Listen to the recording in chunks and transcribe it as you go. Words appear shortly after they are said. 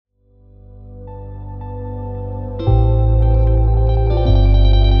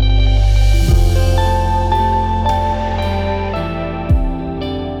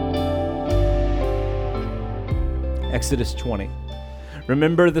Exodus 20.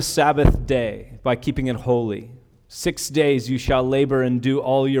 Remember the Sabbath day by keeping it holy. 6 days you shall labor and do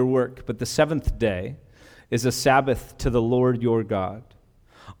all your work, but the seventh day is a Sabbath to the Lord your God.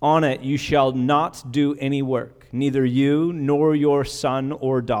 On it you shall not do any work, neither you nor your son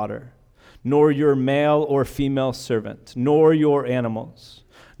or daughter, nor your male or female servant, nor your animals,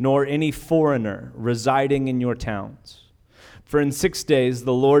 nor any foreigner residing in your towns. For in 6 days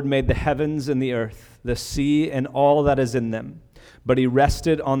the Lord made the heavens and the earth, the sea and all that is in them, but he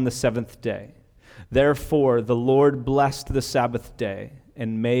rested on the seventh day. Therefore the Lord blessed the Sabbath day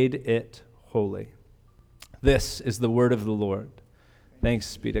and made it holy. This is the word of the Lord.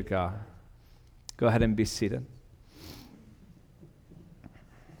 Thanks be to God. Go ahead and be seated.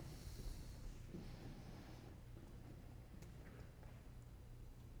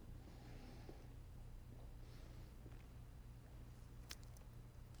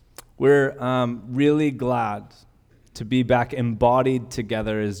 We're really glad to be back embodied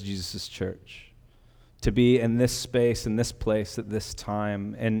together as Jesus' church, to be in this space, in this place, at this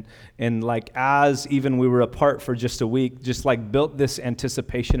time. And like as even we were apart for just a week, just like built this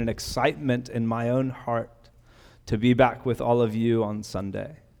anticipation and excitement in my own heart to be back with all of you on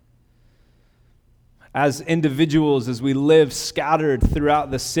Sunday. As individuals, as we live scattered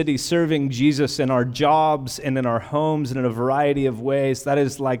throughout the city, serving Jesus in our jobs and in our homes and in a variety of ways, that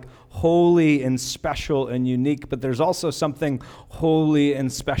is like holy and special and unique. But there's also something holy and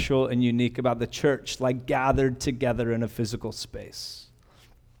special and unique about the church, like gathered together in a physical space.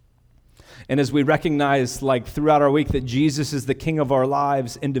 And as we recognize, like throughout our week, that Jesus is the King of our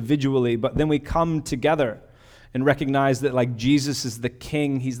lives individually, but then we come together and recognize that like Jesus is the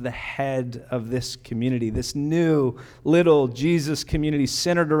King, he's the head of this community, this new little Jesus community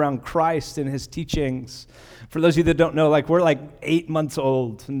centered around Christ and his teachings. For those of you that don't know, like we're like 8 months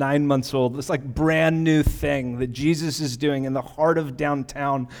old, 9 months old, this like brand new thing that Jesus is doing in the heart of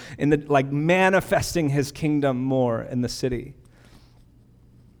downtown, in the like manifesting his kingdom more in the city.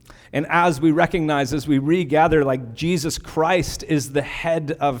 And as we recognize, as we regather, like Jesus Christ is the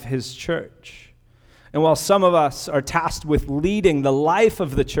head of his church. And while some of us are tasked with leading the life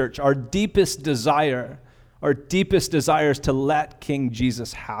of the church, our deepest desire is to let King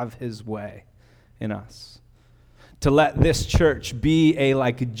Jesus have his way in us. To let this church be a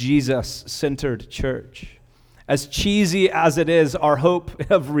like Jesus-centered church. As cheesy as it is, our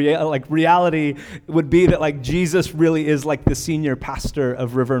hope of reality would be that like Jesus really is like the senior pastor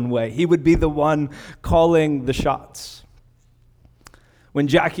of River and Way. He would be the one calling the shots. When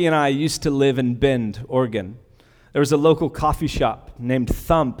Jackie and I used to live in Bend, Oregon, there was a local coffee shop named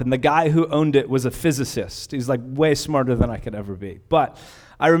Thump, and the guy who owned it was a physicist. He's like way smarter than I could ever be. But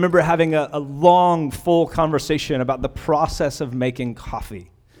I remember having a long, full conversation about the process of making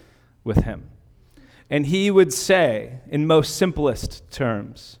coffee with him. And he would say, in most simplest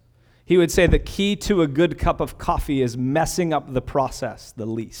terms, he would say the key to a good cup of coffee is messing up the process the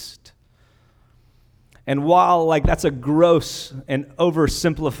least. And while like that's a gross and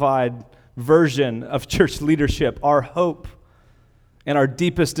oversimplified version of church leadership, our hope and our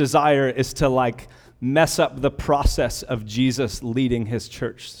deepest desire is to like mess up the process of Jesus leading his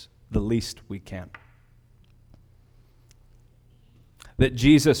church the least we can. That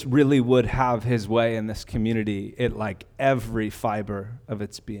Jesus really would have his way in this community at like every fiber of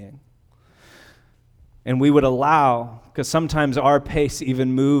its being. And we would allow, because sometimes our pace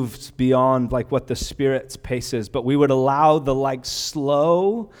even moves beyond like what the Spirit's pace is, but we would allow the like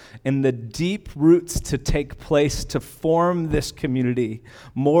slow and the deep roots to take place to form this community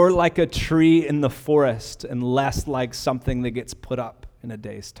more like a tree in the forest and less like something that gets put up in a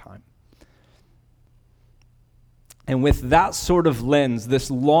day's time. And with that sort of lens, this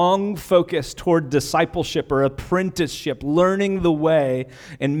long focus toward discipleship or apprenticeship, learning the way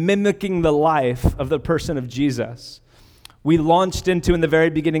and mimicking the life of the person of Jesus, we launched into, in the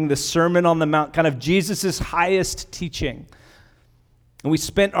very beginning, the Sermon on the Mount, kind of Jesus' highest teaching. And we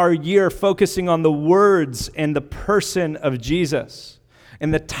spent our year focusing on the words and the person of Jesus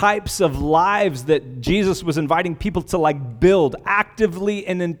and the types of lives that Jesus was inviting people to like build, actively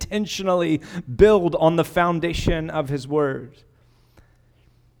and intentionally build on the foundation of his word.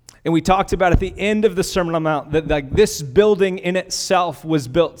 And we talked about at the end of the Sermon on the Mount that like this building in itself was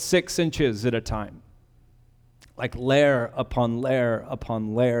built 6 inches at a time. Like layer upon layer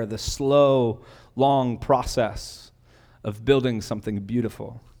upon layer, the slow, long process of building something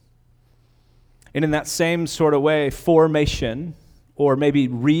beautiful. And in that same sort of way, formation, or maybe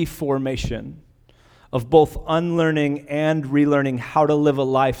reformation of both unlearning and relearning how to live a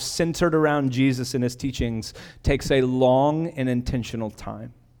life centered around Jesus and his teachings takes a long and intentional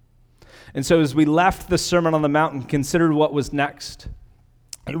time. And so as we left the Sermon on the Mount and considered what was next,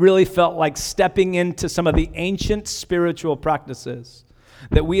 it really felt like stepping into some of the ancient spiritual practices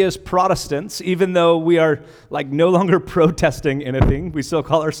that we as Protestants, even though we are like no longer protesting anything, we still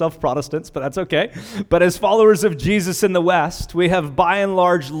call ourselves Protestants, but that's okay. But as followers of Jesus in the West, we have by and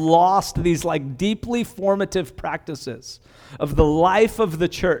large lost these like deeply formative practices of the life of the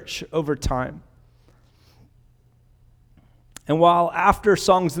church over time. And while after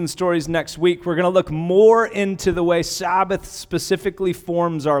Songs and Stories next week, we're going to look more into the way Sabbath specifically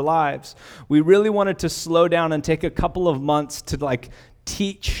forms our lives, we really wanted to slow down and take a couple of months to like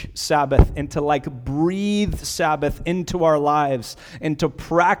teach Sabbath and to like breathe Sabbath into our lives and to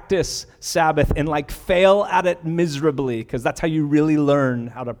practice Sabbath and like fail at it miserably, because that's how you really learn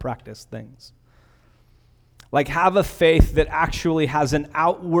how to practice things. Like have a faith that actually has an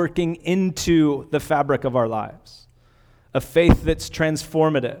outworking into the fabric of our lives. A faith that's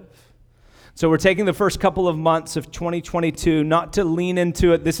transformative. So we're taking the first couple of months of 2022 not to lean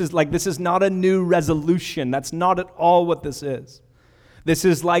into it. This is not a new resolution. That's not at all what this is. This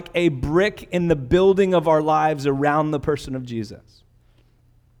is like a brick in the building of our lives around the person of Jesus.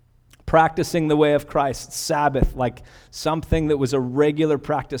 Practicing the way of Christ, Sabbath, like something that was a regular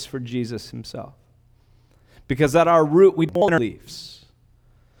practice for Jesus himself. Because at our root, we don't beliefs.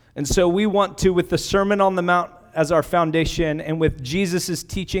 And so we want to, with the Sermon on the Mount as our foundation and with Jesus's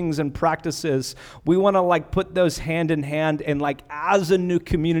teachings and practices, we want to like put those hand in hand and like as a new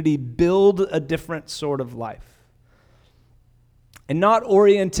community build a different sort of life. And not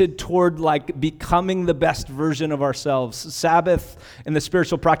oriented toward like becoming the best version of ourselves. Sabbath and the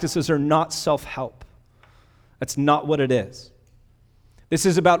spiritual practices are not self-help. That's not what it is. This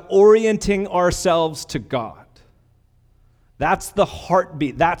is about orienting ourselves to God. That's the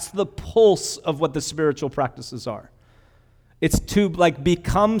heartbeat. That's the pulse of what the spiritual practices are. It's to like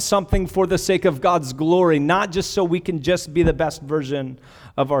become something for the sake of God's glory, not just so we can just be the best version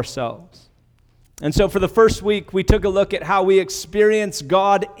of ourselves. And so for the first week, we took a look at how we experience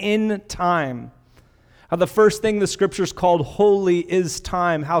God in time. How the first thing the scriptures called holy is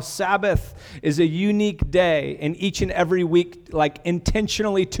time. How Sabbath is a unique day in each and every week, like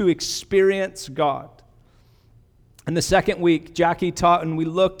intentionally to experience God. And the second week, Jackie taught and we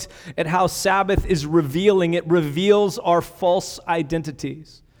looked at how Sabbath is revealing. It reveals our false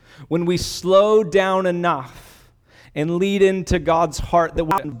identities. When we slow down enough and lead into God's heart that we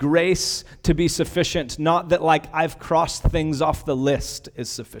want grace to be sufficient, not that like I've crossed things off the list is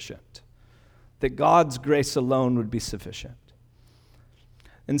sufficient. That God's grace alone would be sufficient.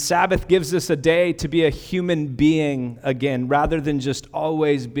 And Sabbath gives us a day to be a human being again, rather than just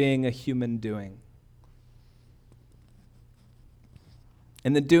always being a human doing.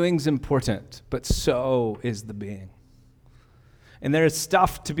 And the doing's important, but so is the being. And there is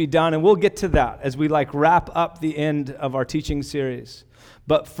stuff to be done, and we'll get to that as we like wrap up the end of our teaching series.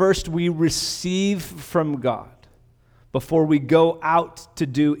 But first we receive from God before we go out to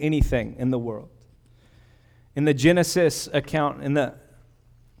do anything in the world. In the Genesis account, in the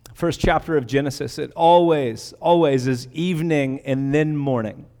first chapter of Genesis, it always is evening and then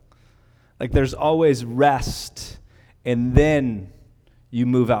morning. Like there's always rest, and then you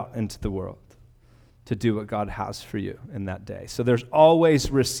move out into the world to do what God has for you in that day. So there's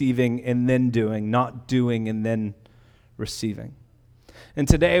always receiving and then doing, not doing and then receiving. And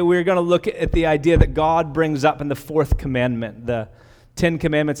today we're going to look at the idea that God brings up in the fourth commandment, the 10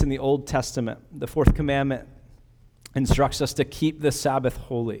 commandments in the Old Testament. The fourth commandment instructs us to keep the Sabbath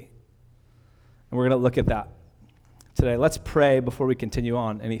holy. And we're going to look at that today. Let's pray before we continue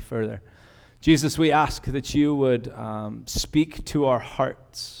on any further. Jesus, we ask that you would speak to our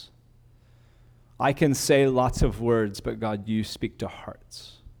hearts. I can say lots of words, but God, you speak to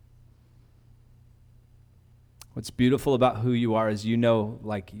hearts. What's beautiful about who you are is you know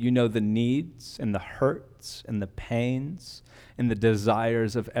the needs and the hurts and the pains and the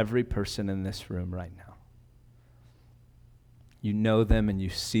desires of every person in this room right now. You know them and you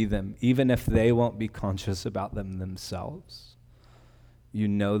see them, even if they won't be conscious about them themselves. You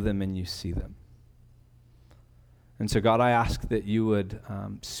know them and you see them. And so, God, I ask that you would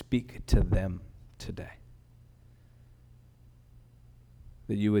speak to them today.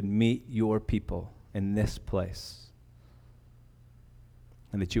 That you would meet your people in this place.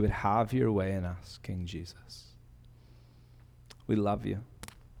 And that you would have your way in us, King Jesus. We love you.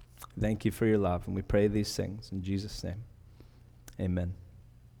 Thank you for your love. And we pray these things in Jesus' name. Amen.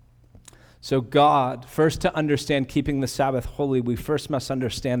 So God, first to understand keeping the Sabbath holy, we first must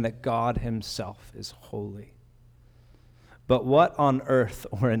understand that God himself is holy. But what on earth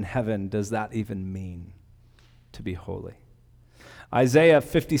or in heaven does that even mean, to be holy? Isaiah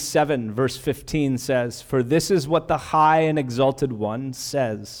 57 verse 15 says, "For this is what the high and exalted one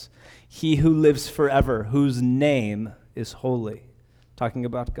says, he who lives forever, whose name is holy." Talking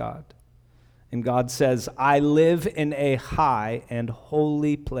about God. And God says, "I live in a high and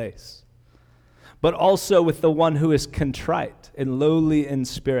holy place, but also with the one who is contrite and lowly in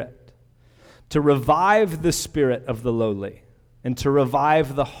spirit, to revive the spirit of the lowly and to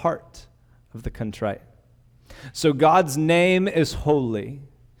revive the heart of the contrite." So God's name is holy,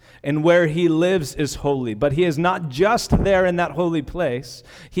 and where he lives is holy. But he is not just there in that holy place.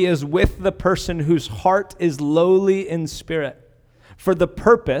 He is with the person whose heart is lowly in spirit, for the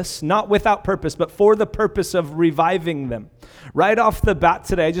purpose, not without purpose, but for the purpose of reviving them. Right off the bat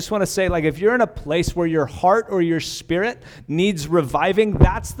today, I just want to say, if you're in a place where your heart or your spirit needs reviving,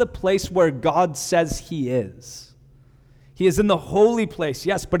 that's the place where God says he is. He is in the holy place,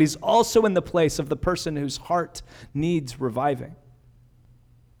 yes, but he's also in the place of the person whose heart needs reviving.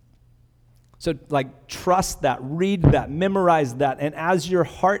 So, trust that, read that, memorize that, and as your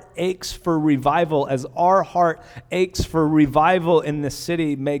heart aches for revival, as our heart aches for revival in this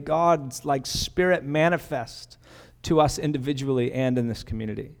city, may God's, Spirit manifest to us individually and in this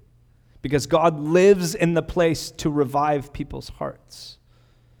community. Because God lives in the place to revive people's hearts.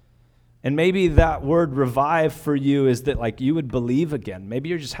 And maybe that word revive for you is that you would believe again. Maybe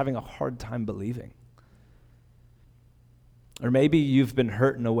you're just having a hard time believing. Or maybe you've been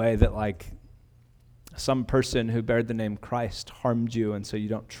hurt in a way that some person who bared the name Christ harmed you, and so you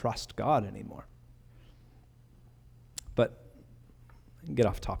don't trust God anymore. But I can get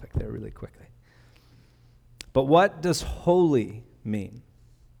off topic there really quickly. But what does holy mean?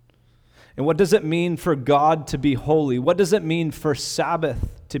 And what does it mean for God to be holy? What does it mean for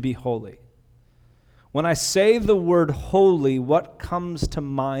Sabbath to be holy? When I say the word holy, what comes to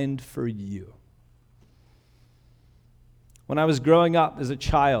mind for you? When I was growing up as a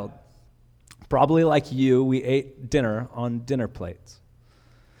child, probably like you, we ate dinner on dinner plates.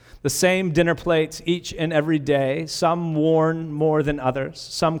 The same dinner plates each and every day, some worn more than others,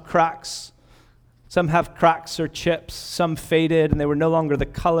 some have cracks or chips, some faded and they were no longer the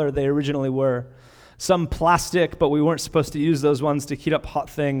color they originally were. Some plastic, but we weren't supposed to use those ones to heat up hot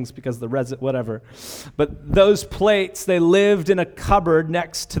things because the resin, whatever. But those plates, they lived in a cupboard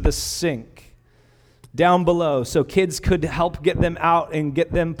next to the sink down below, so kids could help get them out and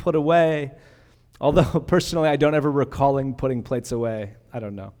get them put away. Although personally, I don't ever recalling putting plates away. I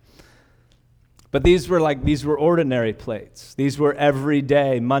don't know. But these were ordinary plates. These were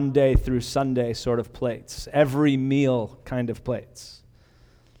everyday, Monday through Sunday sort of plates. Every meal kind of plates.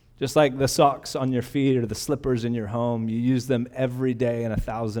 Just like the socks on your feet or the slippers in your home, you use them every day in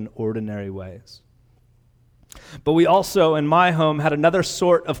 1,000 ordinary ways. But we also, in my home, had another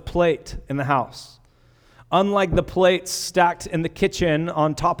sort of plate in the house. Unlike the plates stacked in the kitchen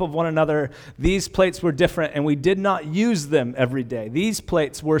on top of one another, these plates were different, and we did not use them every day. These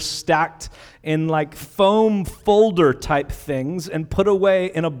plates were stacked in foam folder type things and put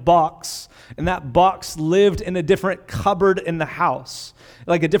away in a box, and that box lived in a different cupboard in the house,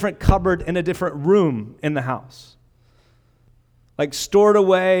 like a different cupboard in a different room in the house, stored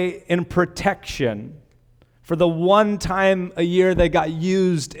away in protection for the one time a year they got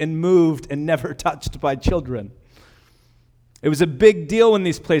used and moved and never touched by children. It was a big deal when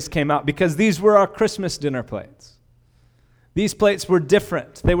these plates came out because these were our Christmas dinner plates. These plates were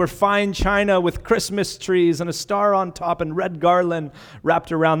different. They were fine china with Christmas trees and a star on top and red garland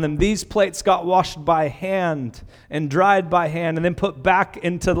wrapped around them. These plates got washed by hand and dried by hand and then put back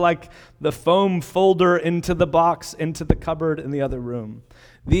into the foam folder, into the box, into the cupboard in the other room.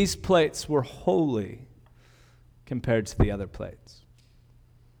 These plates were holy compared to the other plates.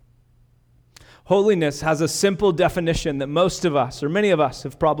 Holiness has a simple definition that most of us, or many of us,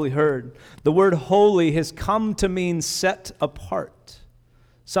 have probably heard. The word holy has come to mean set apart,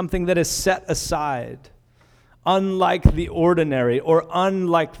 something that is set aside, unlike the ordinary or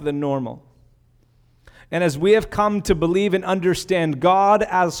unlike the normal. And as we have come to believe and understand God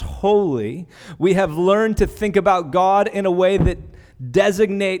as holy, we have learned to think about God in a way that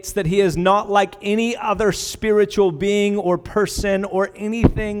designates that he is not like any other spiritual being or person or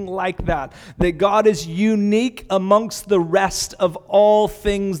anything like that. That God is unique amongst the rest of all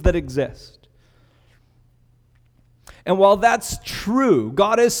things that exist. And while that's true,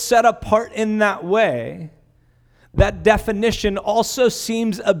 God is set apart in that way, that definition also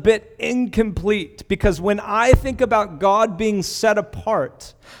seems a bit incomplete, because when I think about God being set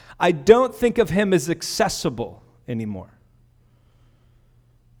apart, I don't think of him as accessible anymore.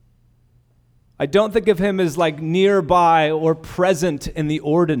 I don't think of him as nearby or present in the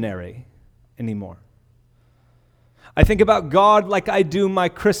ordinary anymore. I think about God like I do my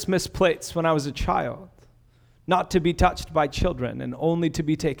Christmas plates when I was a child, not to be touched by children and only to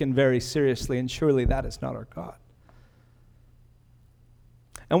be taken very seriously, and surely that is not our God.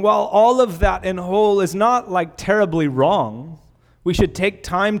 And while all of that in whole is not like terribly wrong, we should take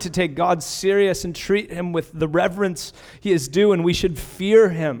time to take God serious and treat him with the reverence he is due, and we should fear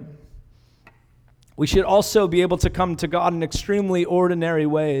him. We should also be able to come to God in extremely ordinary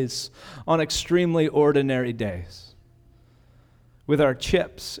ways on extremely ordinary days, with our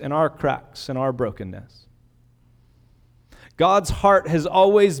chips and our cracks and our brokenness. God's heart has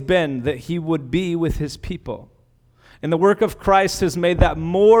always been that he would be with his people. And the work of Christ has made that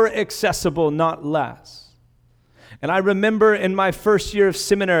more accessible, not less. And I remember in my first year of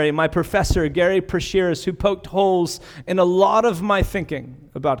seminary, my professor, Gary Preshears, who poked holes in a lot of my thinking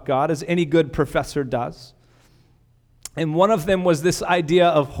about God, as any good professor does. And one of them was this idea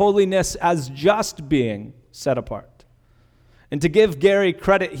of holiness as just being set apart. And to give Gary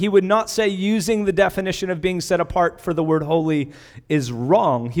credit, he would not say using the definition of being set apart for the word holy is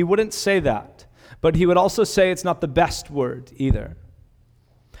wrong. He wouldn't say that. But he would also say it's not the best word either.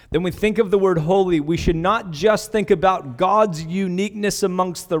 Then we think of the word holy, we should not just think about God's uniqueness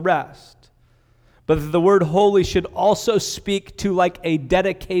amongst the rest, but the word holy should also speak to like a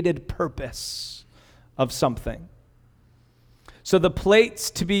dedicated purpose of something. So the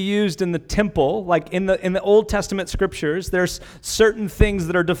plates to be used in the temple, like in the Old Testament scriptures, there's certain things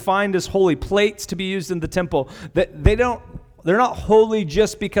that are defined as holy. Plates to be used in the temple, that they're not holy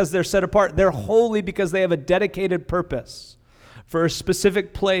just because they're set apart. They're holy because they have a dedicated purpose for a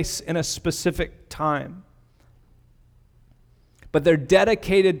specific place in a specific time. But they're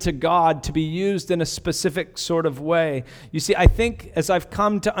dedicated to God to be used in a specific sort of way. You see, I think as I've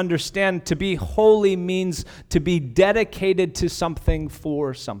come to understand, to be holy means to be dedicated to something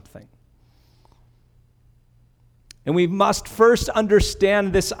for something. And we must first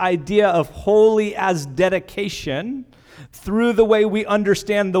understand this idea of holy as dedication through the way we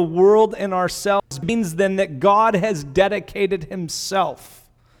understand the world and ourselves. Means then that God has dedicated himself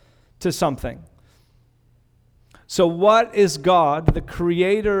to something. So what is God, the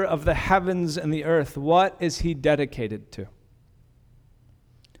creator of the heavens and the earth, what is he dedicated to?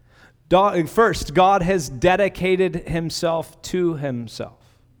 First, God has dedicated himself to himself.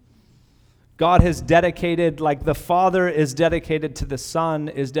 God has dedicated, like the Father is dedicated to the Son,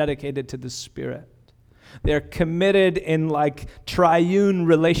 is dedicated to the Spirit. They're committed in like triune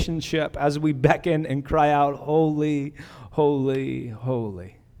relationship as we beckon and cry out, holy, holy,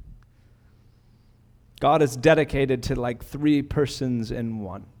 holy. God is dedicated to like three persons in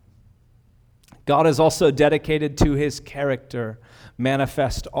one. God is also dedicated to his character,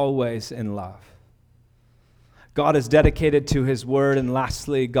 manifest always in love. God is dedicated to his word, and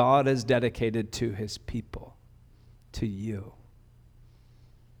lastly, God is dedicated to his people, to you.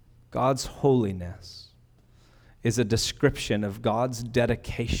 God's holiness is a description of God's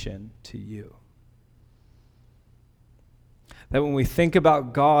dedication to you. That when we think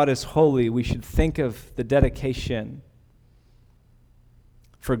about God as holy, we should think of the dedication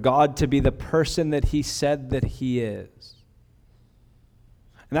for God to be the person that he said that he is.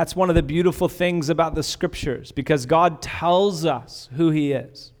 And that's one of the beautiful things about the scriptures, because God tells us who he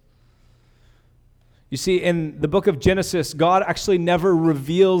is. You see, in the book of Genesis, God actually never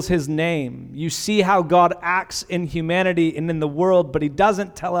reveals his name. You see how God acts in humanity and in the world, but he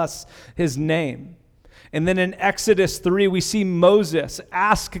doesn't tell us his name. And then in Exodus 3, we see Moses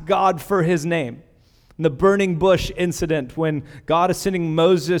ask God for his name. In the burning bush incident, when God is sending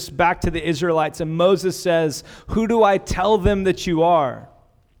Moses back to the Israelites, and Moses says, "Who do I tell them that you are?"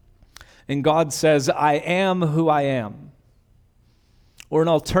 And God says, "I am who I am." Or an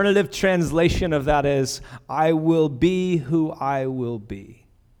alternative translation of that is, "I will be who I will be."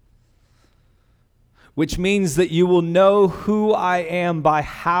 Which means that you will know who I am by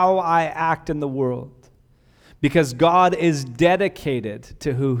how I act in the world. Because God is dedicated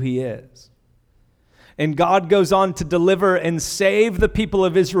to who he is. And God goes on to deliver and save the people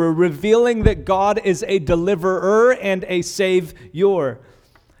of Israel, revealing that God is a deliverer and a savior,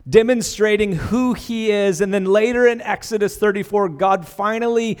 demonstrating who he is. And then later in Exodus 34, God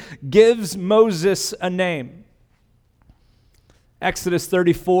finally gives Moses a name. Exodus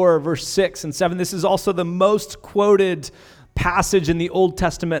 34, verse 6 and 7. This is also the most quoted passage in the Old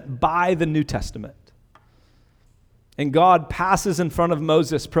Testament by the New Testament. And God passes in front of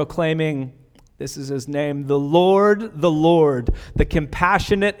Moses proclaiming, this is his name, the Lord, the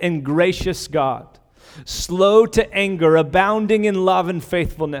compassionate and gracious God, slow to anger, abounding in love and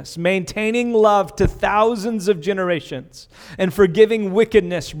faithfulness, maintaining love to thousands of generations, and forgiving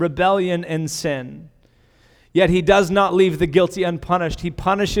wickedness, rebellion, and sin. Yet he does not leave the guilty unpunished. He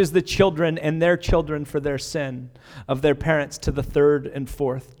punishes the children and their children for their sin of their parents to the third and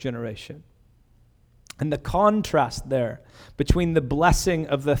fourth generation. And the contrast there between the blessing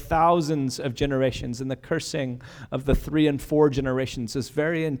of the thousands of generations and the cursing of the 3 and 4 generations is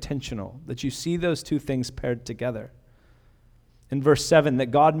very intentional, that you see those two things paired together. In verse 7,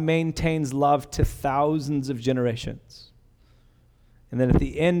 that God maintains love to thousands of generations. And then at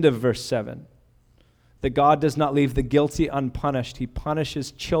the end of verse 7, that God does not leave the guilty unpunished. He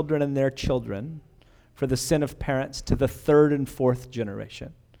punishes children and their children for the sin of parents to the 3rd and 4th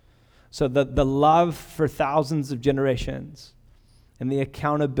generation. So the love for thousands of generations and the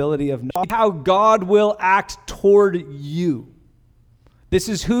accountability of how God will act toward you. This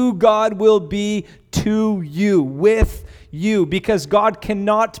is who God will be to you, with you, because God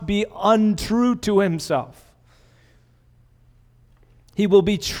cannot be untrue to himself. He will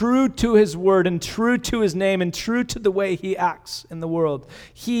be true to his word and true to his name and true to the way he acts in the world.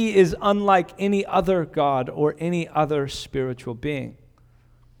 He is unlike any other God or any other spiritual being.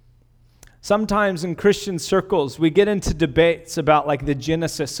 Sometimes in Christian circles, we get into debates about like the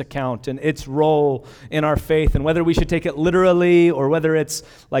Genesis account and its role in our faith and whether we should take it literally or whether it's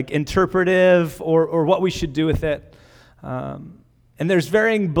like interpretive or what we should do with it. And there's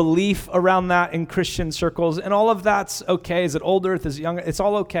varying belief around that in Christian circles, and all of that's okay. Is it old earth? Is it young? It's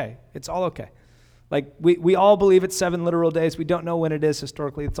all okay. It's all okay. Like we all believe it's 7 literal days. We don't know when it is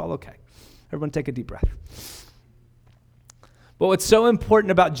historically. It's all okay. Everyone take a deep breath. But what's so important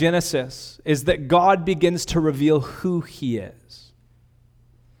about Genesis is that God begins to reveal who he is.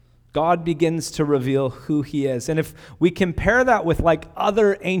 God begins to reveal who he is. And if we compare that with like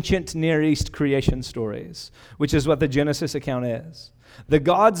other ancient Near East creation stories, which is what the Genesis account is, the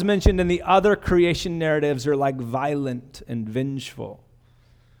gods mentioned in the other creation narratives are like violent and vengeful.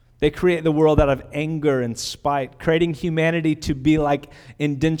 They create the world out of anger and spite, creating humanity to be like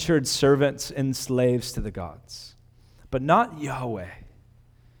indentured servants and slaves to the gods. But not Yahweh,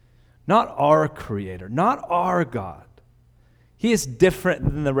 not our creator, not our God. He is different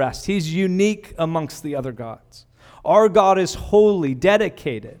than the rest. He's unique amongst the other gods. Our God is holy,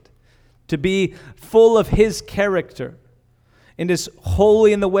 dedicated to be full of his character and is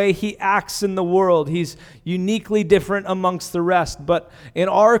holy in the way he acts in the world. He's uniquely different amongst the rest. But in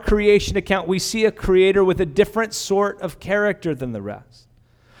our creation account, we see a creator with a different sort of character than the rest.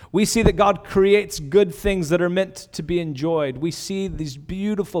 We see that God creates good things that are meant to be enjoyed. We see these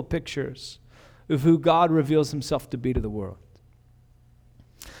beautiful pictures of who God reveals himself to be to the world.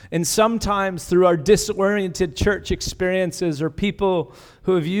 And sometimes through our disoriented church experiences or people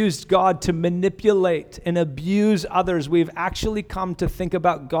who have used God to manipulate and abuse others, we've actually come to think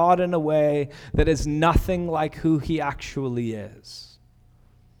about God in a way that is nothing like who he actually is.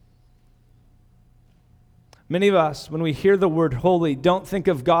 Many of us, when we hear the word holy, don't think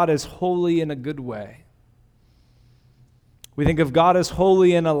of God as holy in a good way. We think of God as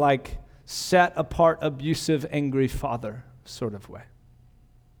holy in a like set apart, abusive, angry father sort of way.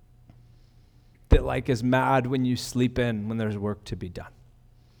 That like is mad when you sleep in when there's work to be done.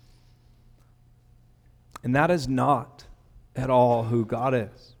 And that is not at all who God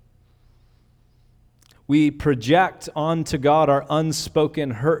is. We project onto God our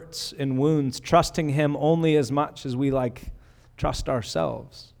unspoken hurts and wounds, trusting him only as much as we like trust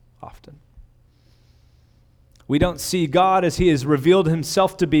ourselves often. We don't see God as he has revealed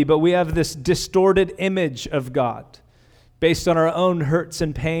himself to be, but we have this distorted image of God based on our own hurts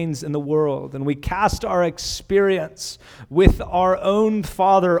and pains in the world. And we cast our experience with our own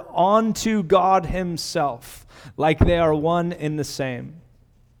Father onto God himself, like they are one and the same.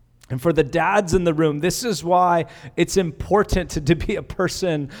 And for the dads in the room, this is why it's important to be a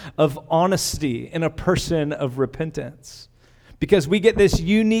person of honesty and a person of repentance. Because we get this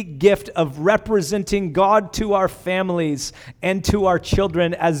unique gift of representing God to our families and to our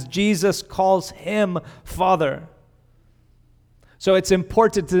children as Jesus calls him Father. So it's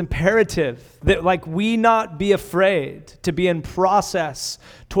important, it's imperative that like we not be afraid to be in process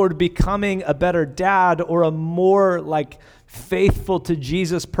toward becoming a better dad or a more like faithful to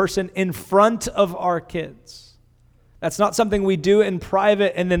Jesus person in front of our kids. That's not something we do in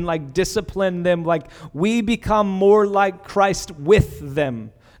private and then like discipline them. Like we become more like Christ with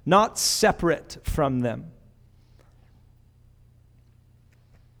them, not separate from them.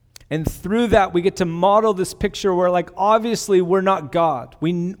 And through that, we get to model this picture where, like, obviously we're not God.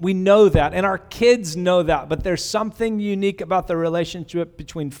 We know that, and our kids know that, but there's something unique about the relationship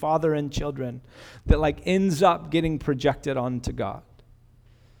between father and children that, like, ends up getting projected onto God.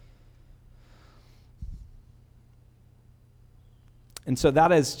 And so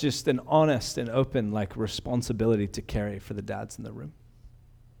that is just an honest and open responsibility to carry for the dads in the room.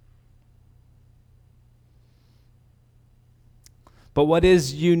 But what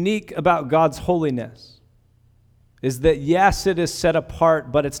is unique about God's holiness is that, yes, it is set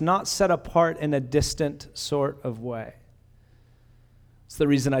apart, but it's not set apart in a distant sort of way. It's the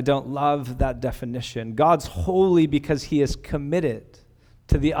reason I don't love that definition. God's holy because he is committed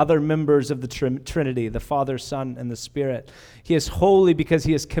to the other members of the Trinity, the Father, Son, and the Spirit. He is holy because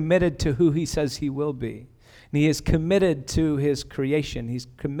he is committed to who he says he will be. And he is committed to his creation. He's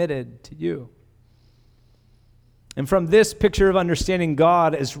committed to you. And from this picture of understanding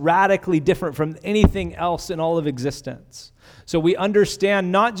God is radically different from anything else in all of existence. So we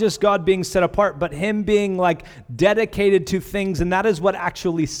understand not just God being set apart, but him being dedicated to things, and that is what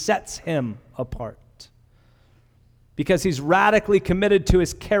actually sets him apart. Because he's radically committed to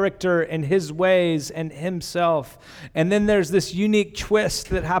his character and his ways and himself. And then there's this unique twist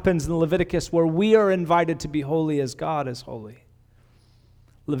that happens in Leviticus where we are invited to be holy as God is holy.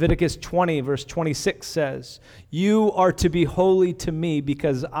 Leviticus 20, verse 26 says, "You are to be holy to me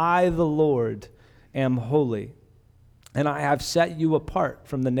because I, the Lord, am holy, and I have set you apart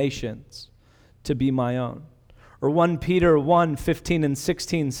from the nations to be my own." Or 1 Peter 1, 15 and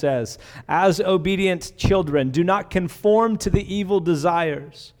 16 says, "As obedient children, do not conform to the evil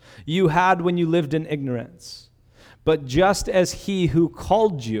desires you had when you lived in ignorance, but just as he who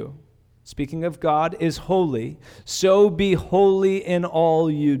called you," speaking of God, "is holy, so be holy in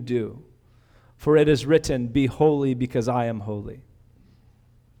all you do. For it is written, 'Be holy because I am holy.'"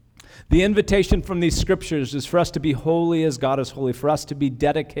 The invitation from these scriptures is for us to be holy as God is holy, for us to be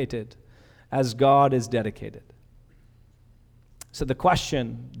dedicated as God is dedicated. So the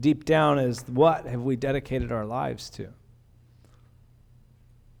question deep down is, what have we dedicated our lives to?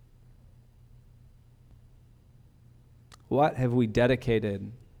 What have we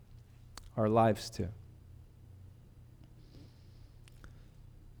dedicated our lives to?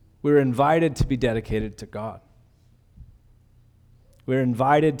 We're invited to be dedicated to God. We're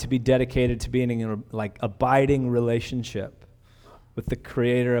invited to be dedicated to being in an abiding relationship with the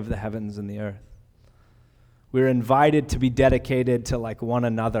creator of the heavens and the earth. We're invited to be dedicated to one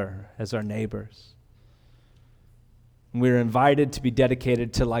another as our neighbors. We're invited to be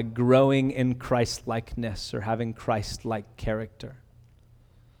dedicated to growing in Christ-likeness or having Christ-like character.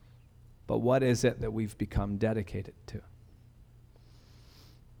 But what is it that we've become dedicated to?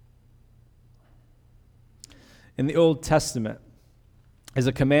 In the Old Testament, as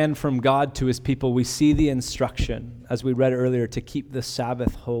a command from God to his people, we see the instruction, as we read earlier, to keep the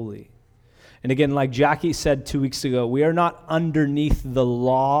Sabbath holy. And again, like Jackie said 2 weeks ago, we are not underneath the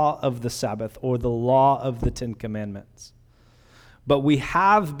law of the Sabbath or the law of the Ten Commandments. But we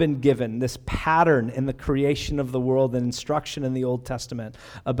have been given this pattern in the creation of the world and instruction in the Old Testament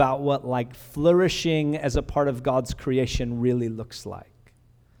about what flourishing as a part of God's creation really looks like.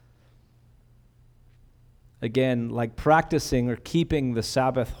 Again, practicing or keeping the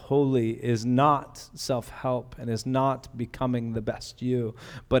Sabbath holy is not self-help and is not becoming the best you,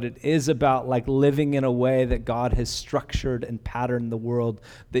 but it is about living in a way that God has structured and patterned the world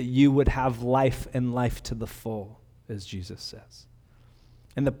that you would have life and life to the full, as Jesus says.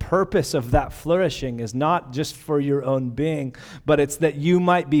 And the purpose of that flourishing is not just for your own being, but it's that you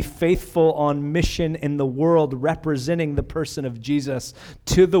might be faithful on mission in the world, representing the person of Jesus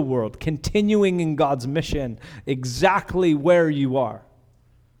to the world, continuing in God's mission exactly where you are.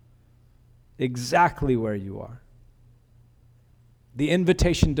 Exactly where you are. The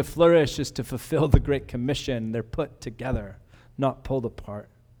invitation to flourish is to fulfill the Great Commission. They're put together, not pulled apart.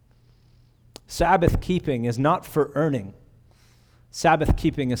 Sabbath keeping is not for earning. Sabbath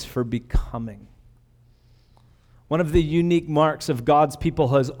keeping is for becoming. One of the unique marks of God's people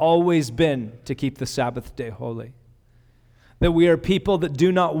has always been to keep the Sabbath day holy. That we are people that do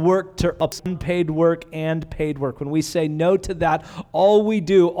not work to unpaid work and paid work. When we say no to that, all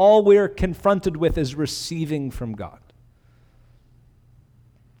we're confronted with is receiving from God.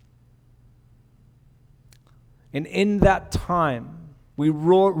 And in that time, we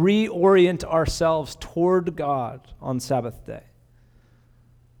reorient ourselves toward God on Sabbath day.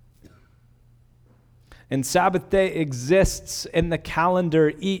 And Sabbath day exists in the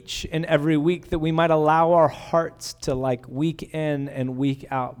calendar each and every week that we might allow our hearts to week in and week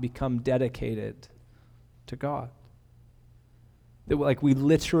out become dedicated to God. That we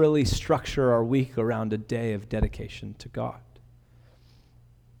literally structure our week around a day of dedication to God.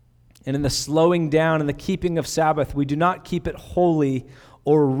 And in the slowing down and the keeping of Sabbath, we do not keep it holy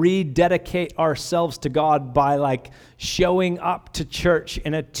or rededicate ourselves to God by like showing up to church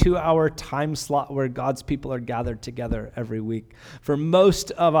in a 2-hour time slot where God's people are gathered together every week. For most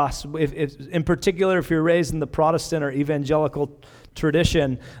of us, if in particular, if you're raised in the Protestant or evangelical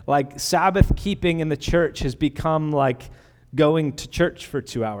tradition, like Sabbath keeping in the church has become like going to church for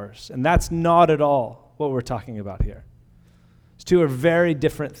 2 hours. And that's not at all what we're talking about here. These two are very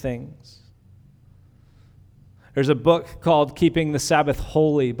different things. There's a book called Keeping the Sabbath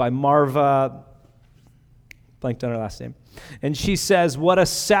Holy by Marva, blanked on her last name. And she says, what a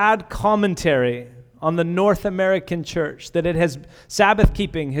sad commentary on the North American church that Sabbath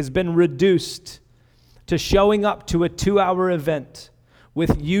keeping has been reduced to showing up to a 2-hour event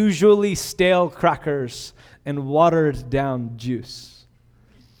with usually stale crackers and watered down juice.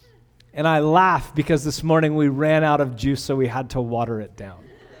 And I laugh because this morning we ran out of juice, so we had to water it down.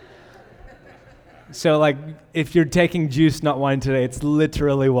 So like, if you're taking juice, not wine today, it's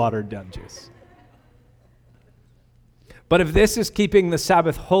literally watered down juice. But if this is keeping the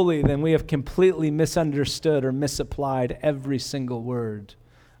Sabbath holy, then we have completely misunderstood or misapplied every single word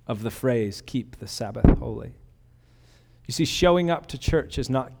of the phrase, keep the Sabbath holy. You see, showing up to church is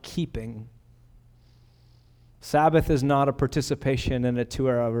not keeping. Sabbath is not a participation in a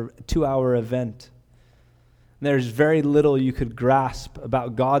 2-hour event. There's very little you could grasp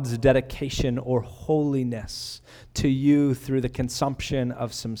about God's dedication or holiness to you through the consumption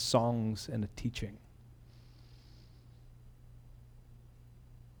of some songs and a teaching.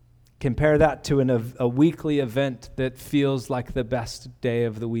 Compare that to a weekly event that feels like the best day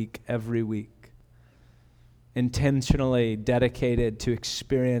of the week every week. Intentionally dedicated to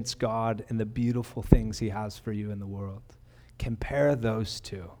experience God and the beautiful things He has for you in the world. Compare those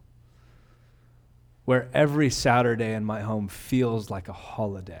two. Where every Saturday in my home feels like a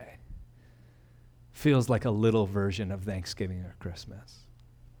holiday. Feels like a little version of Thanksgiving or Christmas.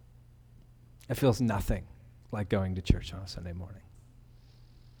 It feels nothing like going to church on a Sunday morning.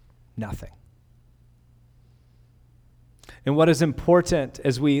 Nothing. And what is important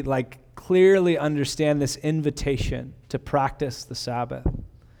as we clearly understand this invitation to practice the Sabbath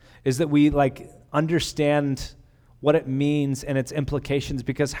is that we understand what it means and its implications,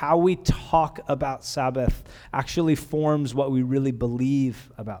 because how we talk about Sabbath actually forms what we really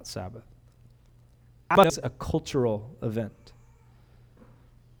believe about Sabbath. It's a cultural event.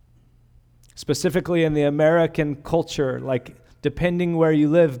 Specifically in the American culture, depending where you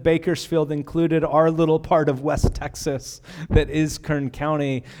live, Bakersfield included, our little part of West Texas that is Kern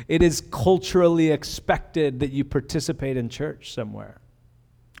County, it is culturally expected that you participate in church somewhere.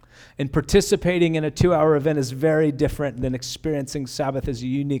 And participating in a 2-hour event is very different than experiencing Sabbath as a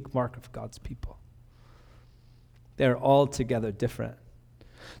unique mark of God's people. They're altogether different.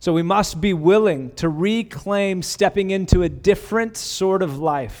 So we must be willing to reclaim stepping into a different sort of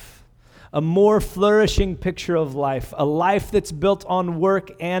life, a more flourishing picture of life, a life that's built on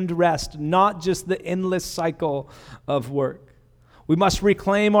work and rest, not just the endless cycle of work. We must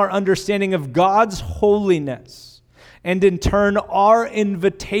reclaim our understanding of God's holiness, and in turn, our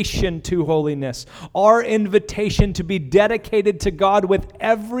invitation to holiness, our invitation to be dedicated to God with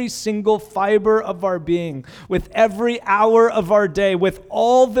every single fiber of our being, with every hour of our day, with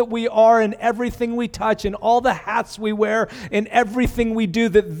all that we are and everything we touch and all the hats we wear and everything we do,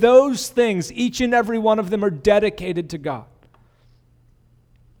 that those things, each and every one of them, are dedicated to God.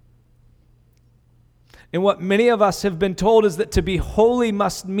 And what many of us have been told is that to be holy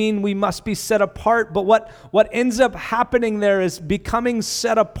must mean we must be set apart. But what ends up happening there is becoming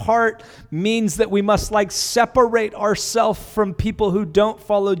set apart means that we must separate ourselves from people who don't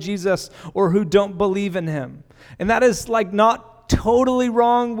follow Jesus or who don't believe in Him. And that is not totally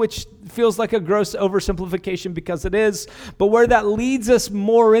wrong, which feels like a gross oversimplification because it is. But where that leads us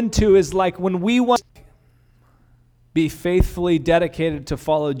more into is when we want be faithfully dedicated to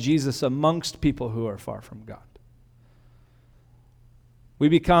follow Jesus amongst people who are far from God. We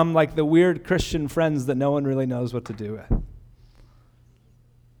become like the weird Christian friends that no one really knows what to do with.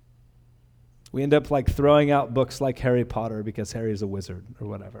 We end up throwing out books like Harry Potter because Harry's a wizard or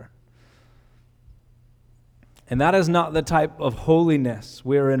whatever. And that is not the type of holiness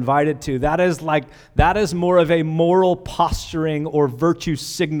we are invited to. That is more of a moral posturing or virtue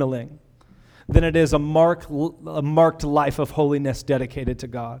signaling than it is a marked life of holiness dedicated to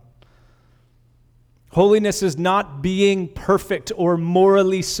God. Holiness is not being perfect or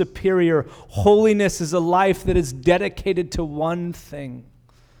morally superior. Holiness is a life that is dedicated to one thing.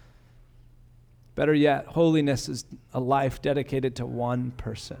 Better yet, holiness is a life dedicated to one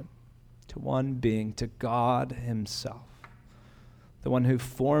person, to one being, to God Himself. The one who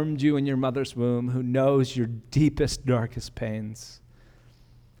formed you in your mother's womb, who knows your deepest, darkest pains,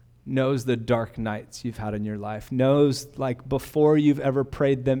 knows the dark nights you've had in your life, knows like before you've ever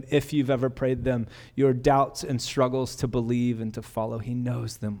prayed them, if you've ever prayed them, your doubts and struggles to believe and to follow. He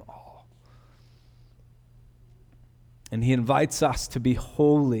knows them all. And he invites us to be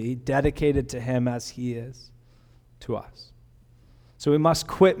holy, dedicated to him as he is to us. So we must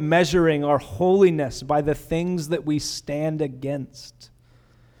quit measuring our holiness by the things that we stand against.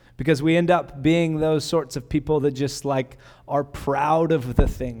 Because we end up being those sorts of people that just like are proud of the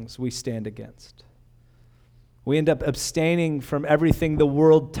things we stand against. We end up abstaining from everything the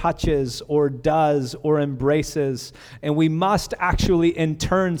world touches or does or embraces. And we must actually in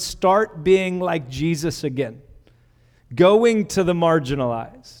turn start being like Jesus again. Going to the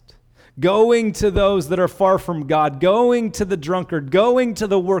marginalized. Going to those that are far from God, going to the drunkard, going to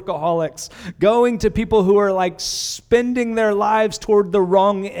the workaholics, going to people who are like spending their lives toward the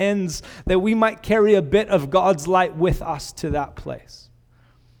wrong ends, that we might carry a bit of God's light with us to that place.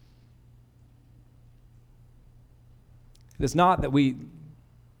 It is not that we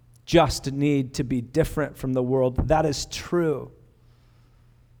just need to be different from the world. That is true.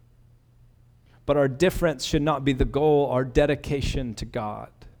 But our difference should not be the goal. Our dedication to God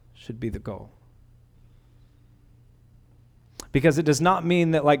should be the goal. Because it does not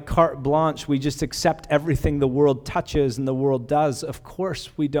mean that like carte blanche, we just accept everything the world touches and the world does. Of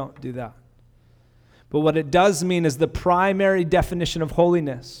course we don't do that. But what it does mean is the primary definition of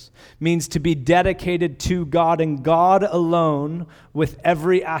holiness means to be dedicated to God and God alone with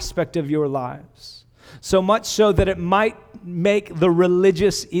every aspect of your lives. So much so that it might make the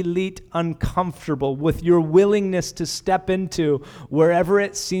religious elite uncomfortable with your willingness to step into wherever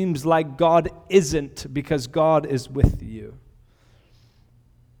it seems like God isn't, because God is with you.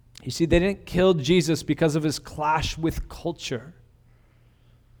 You see, they didn't kill Jesus because of his clash with culture.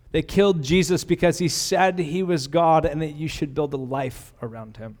 They killed Jesus because he said he was God and that you should build a life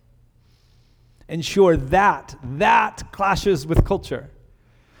around him. And sure, that clashes with culture.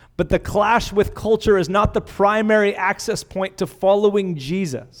 But the clash with culture is not the primary access point to following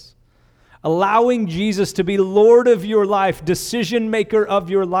Jesus. Allowing Jesus to be Lord of your life, decision maker of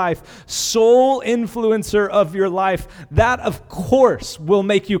your life, sole influencer of your life, that of course will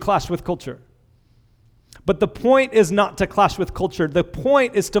make you clash with culture. But the point is not to clash with culture. The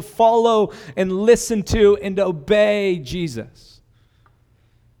point is to follow and listen to and obey Jesus.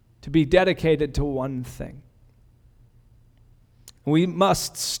 To be dedicated to one thing. We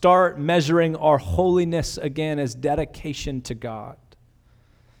must start measuring our holiness again as dedication to God.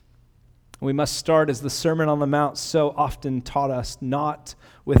 We must start, as the Sermon on the Mount so often taught us, not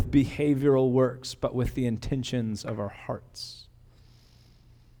with behavioral works, but with the intentions of our hearts.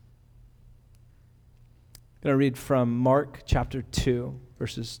 I'm going to read from Mark chapter 2,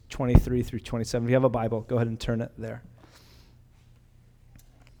 verses 23 through 27. If you have a Bible, go ahead and turn it there.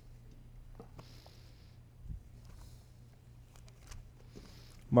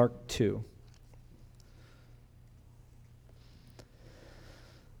 Mark 2.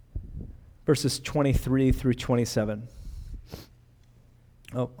 Verses 23 through 27.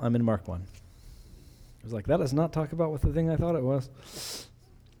 Oh, I'm in Mark 1. I was like, that does not talk about what the thing I thought it was.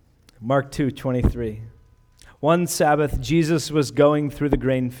 Mark 2, 23. One Sabbath, Jesus was going through the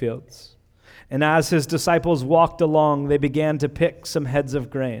grain fields. And as his disciples walked along, they began to pick some heads of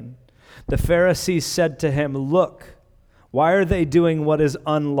grain. The Pharisees said to him, "Look, why are they doing what is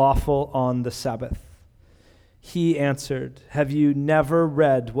unlawful on the Sabbath?" He answered, "Have you never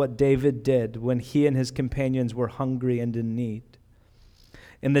read what David did when he and his companions were hungry and in need?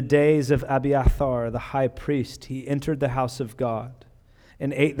 In the days of Abiathar, the high priest, he entered the house of God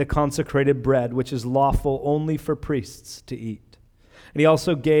and ate the consecrated bread, which is lawful only for priests to eat. And he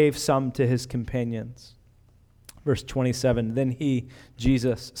also gave some to his companions." Verse 27, then he,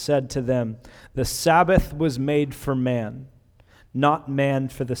 Jesus, said to them, "The Sabbath was made for man, not man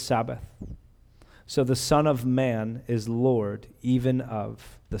for the Sabbath. So the Son of Man is Lord even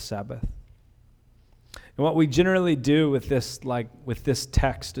of the Sabbath." And what we generally do with this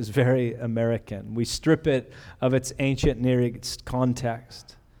text is very American. We strip it of its ancient Near East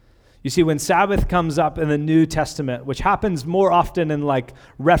context. You see, when Sabbath comes up in the New Testament, which happens more often in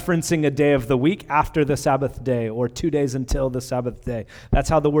referencing a day of the week after the Sabbath day or 2 days until the Sabbath day. That's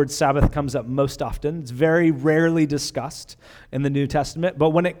how the word Sabbath comes up most often. It's very rarely discussed in the New Testament,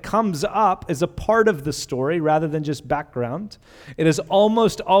 but when it comes up as a part of the story rather than just background, it is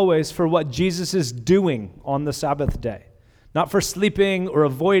almost always for what Jesus is doing on the Sabbath day. Not for sleeping or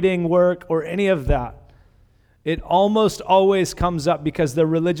avoiding work or any of that. It almost always comes up because the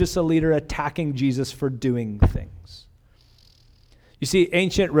religious elite are attacking Jesus for doing things. You see,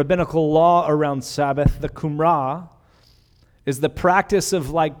 ancient rabbinical law around Sabbath, the Qumrah, is the practice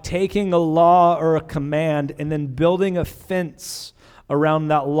of like taking a law or a command and then building a fence around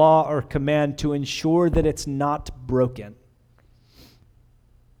that law or command to ensure that it's not broken.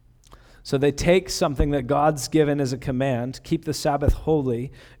 So they take something that God's given as a command, keep the Sabbath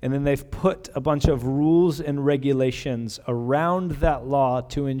holy, and then they've put a bunch of rules and regulations around that law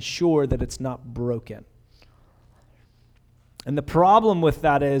to ensure that it's not broken. And the problem with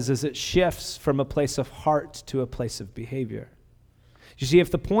that is it shifts from a place of heart to a place of behavior. You see,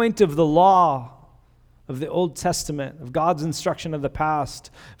 if the point of the law of the Old Testament, of God's instruction of the past,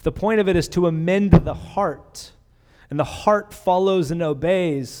 if the point of it is to amend the heart, and the heart follows and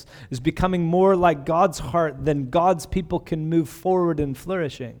obeys, is becoming more like God's heart, then God's people can move forward in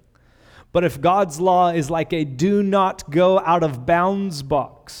flourishing. But if God's law is like a do not go out of bounds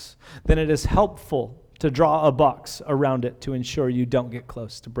box, then it is helpful to draw a box around it to ensure you don't get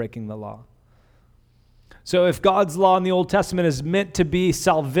close to breaking the law. So if God's law in the Old Testament is meant to be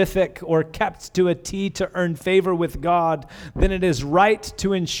salvific or kept to a T to earn favor with God, then it is right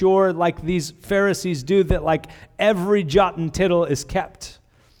to ensure, like these Pharisees do, that like every jot and tittle is kept.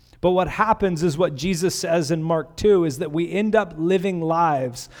 But what happens is what Jesus says in Mark 2 is that we end up living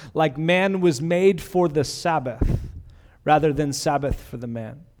lives like man was made for the Sabbath rather than Sabbath for the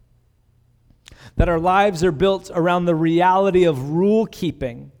man. That our lives are built around the reality of rule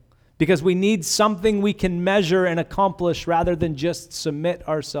keeping, because we need something we can measure and accomplish rather than just submit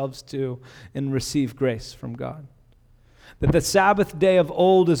ourselves to and receive grace from God. That the Sabbath day of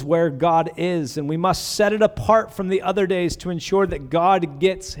old is where God is, and we must set it apart from the other days to ensure that God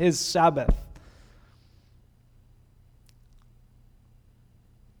gets his Sabbath.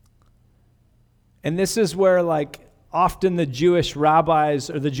 And this is where like often the Jewish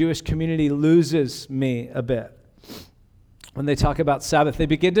rabbis or the Jewish community loses me a bit. When they talk about Sabbath, they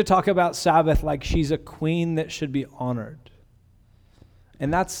begin to talk about Sabbath like she's a queen that should be honored.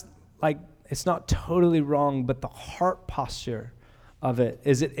 And that's like, it's not totally wrong, but the heart posture of it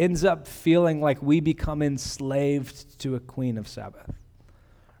is it ends up feeling like we become enslaved to a queen of Sabbath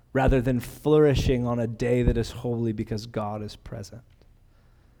rather than flourishing on a day that is holy because God is present.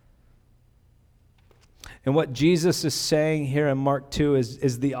 And what Jesus is saying here in Mark 2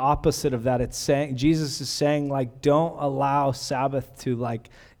 is the opposite of that. It's saying, Jesus is saying, like, don't allow Sabbath to, like,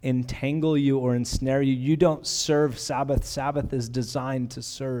 entangle you or ensnare you. You don't serve Sabbath. Sabbath is designed to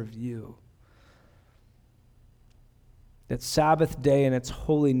serve you. That Sabbath day and its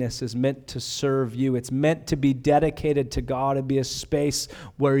holiness is meant to serve you. It's meant to be dedicated to God and be a space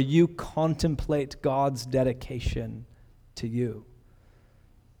where you contemplate God's dedication to you.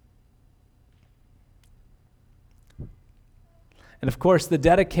 And of course, the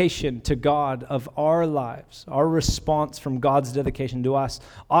dedication to God of our lives, our response from God's dedication to us,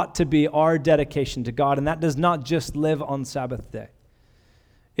 ought to be our dedication to God. And that does not just live on Sabbath day.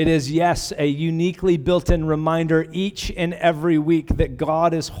 It is, yes, a uniquely built-in reminder each and every week that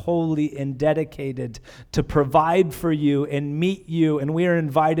God is holy and dedicated to provide for you and meet you. And we are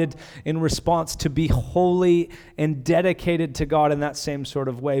invited in response to be holy and dedicated to God in that same sort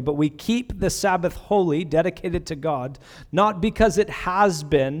of way. But we keep the Sabbath holy, dedicated to God, not because it has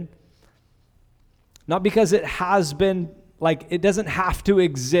been like, it doesn't have to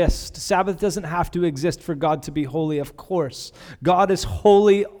exist. Sabbath doesn't have to exist for God to be holy, of course. God is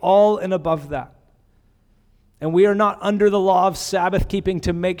holy all and above that. And we are not under the law of Sabbath keeping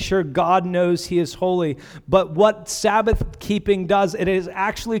to make sure God knows he is holy. But what Sabbath keeping does, it is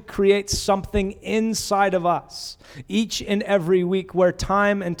actually creates something inside of us each and every week where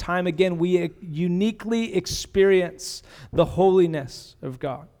time and time again we uniquely experience the holiness of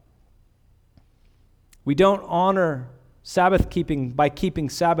God. We don't honor Sabbath keeping by keeping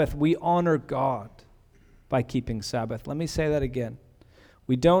Sabbath. We honor God by keeping Sabbath. Let me say that again.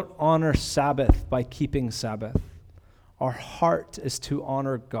 We don't honor Sabbath by keeping Sabbath. Our heart is to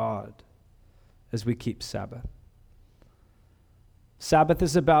honor God as we keep Sabbath. Sabbath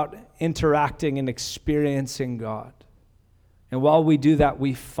is about interacting and experiencing God. And while we do that,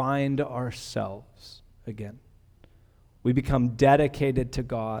 we find ourselves again. We become dedicated to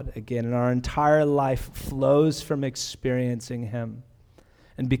God again, and our entire life flows from experiencing him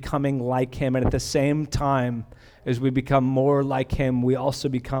and becoming like him. And at the same time, as we become more like him, we also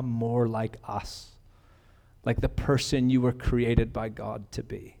become more like us, like the person you were created by God to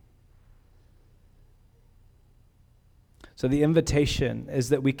be. So the invitation is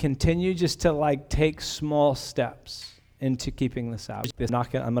that we continue just to like take small steps into keeping the Sabbath.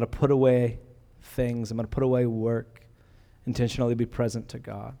 I'm going to put away things. I'm going to put away work. Intentionally be present to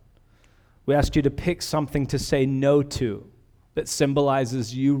God. We ask you to pick something to say no to that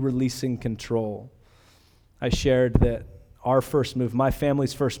symbolizes you releasing control. I shared that our first move, my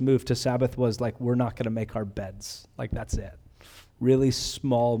family's first move to Sabbath was like, we're not going to make our beds. Like, that's it. Really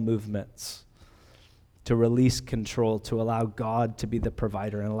small movements to release control, to allow God to be the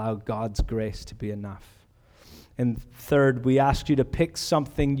provider and allow God's grace to be enough. And third, we ask you to pick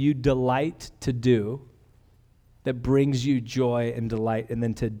something you delight to do that brings you joy and delight, and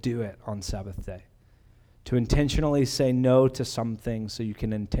then to do it on Sabbath day. To intentionally say no to some things so you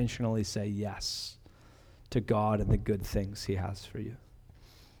can intentionally say yes to God and the good things he has for you.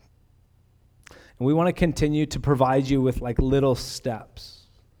 And we want to continue to provide you with like little steps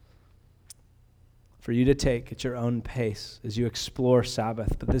for you to take at your own pace as you explore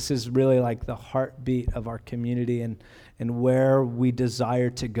Sabbath. But this is really like the heartbeat of our community and where we desire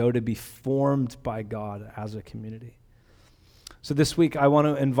to go to be formed by God as a community. So this week, I want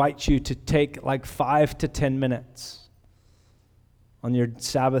to invite you to take like 5 to 10 minutes on your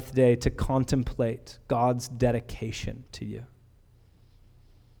Sabbath day to contemplate God's dedication to you.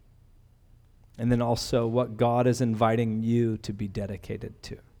 And then also what God is inviting you to be dedicated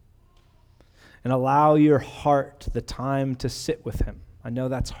to. And allow your heart the time to sit with him. I know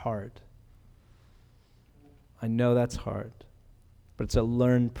that's hard. But it's a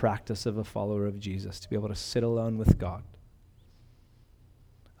learned practice of a follower of Jesus to be able to sit alone with God.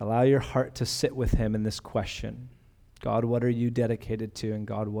 Allow your heart to sit with him in this question. God, what are you dedicated to? And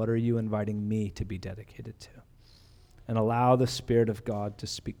God, what are you inviting me to be dedicated to? And allow the Spirit of God to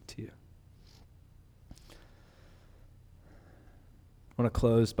speak to you. I want to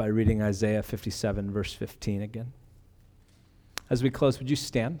close by reading Isaiah 57, verse 15 again. As we close, would you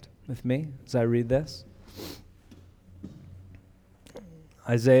stand with me as I read this?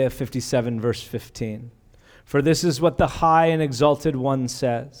 Isaiah 57, verse 15. For this is what the high and exalted one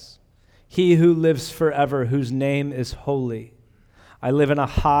says, he who lives forever, whose name is holy. I live in a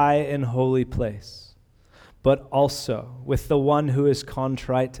high and holy place, but also with the one who is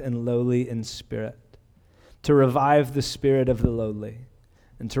contrite and lowly in spirit, to revive the spirit of the lowly,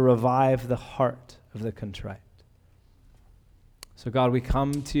 and to revive the heart of the contrite. So God, we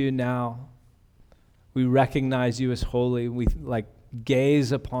come to you now. We recognize you as holy. We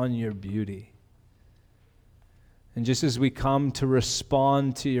gaze upon your beauty. And just as we come to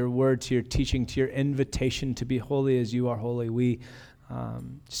respond to your word, to your teaching, to your invitation to be holy as you are holy, we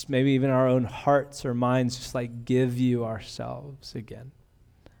just maybe even our own hearts or minds just like give you ourselves again.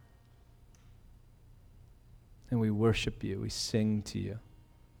 And we worship you. We sing to you.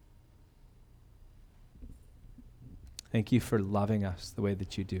 Thank you for loving us the way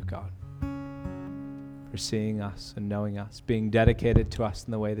that you do, God. For seeing us and knowing us, being dedicated to us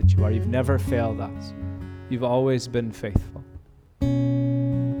in the way that you are. You've never failed us. You've always been faithful. And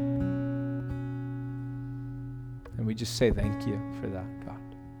we just say thank you for that, God.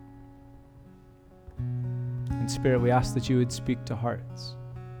 In Spirit, we ask that you would speak to hearts.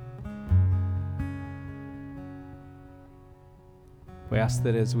 We ask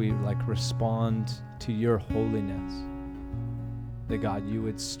that as we respond to your holiness, that God, you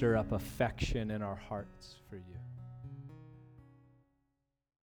would stir up affection in our hearts for you.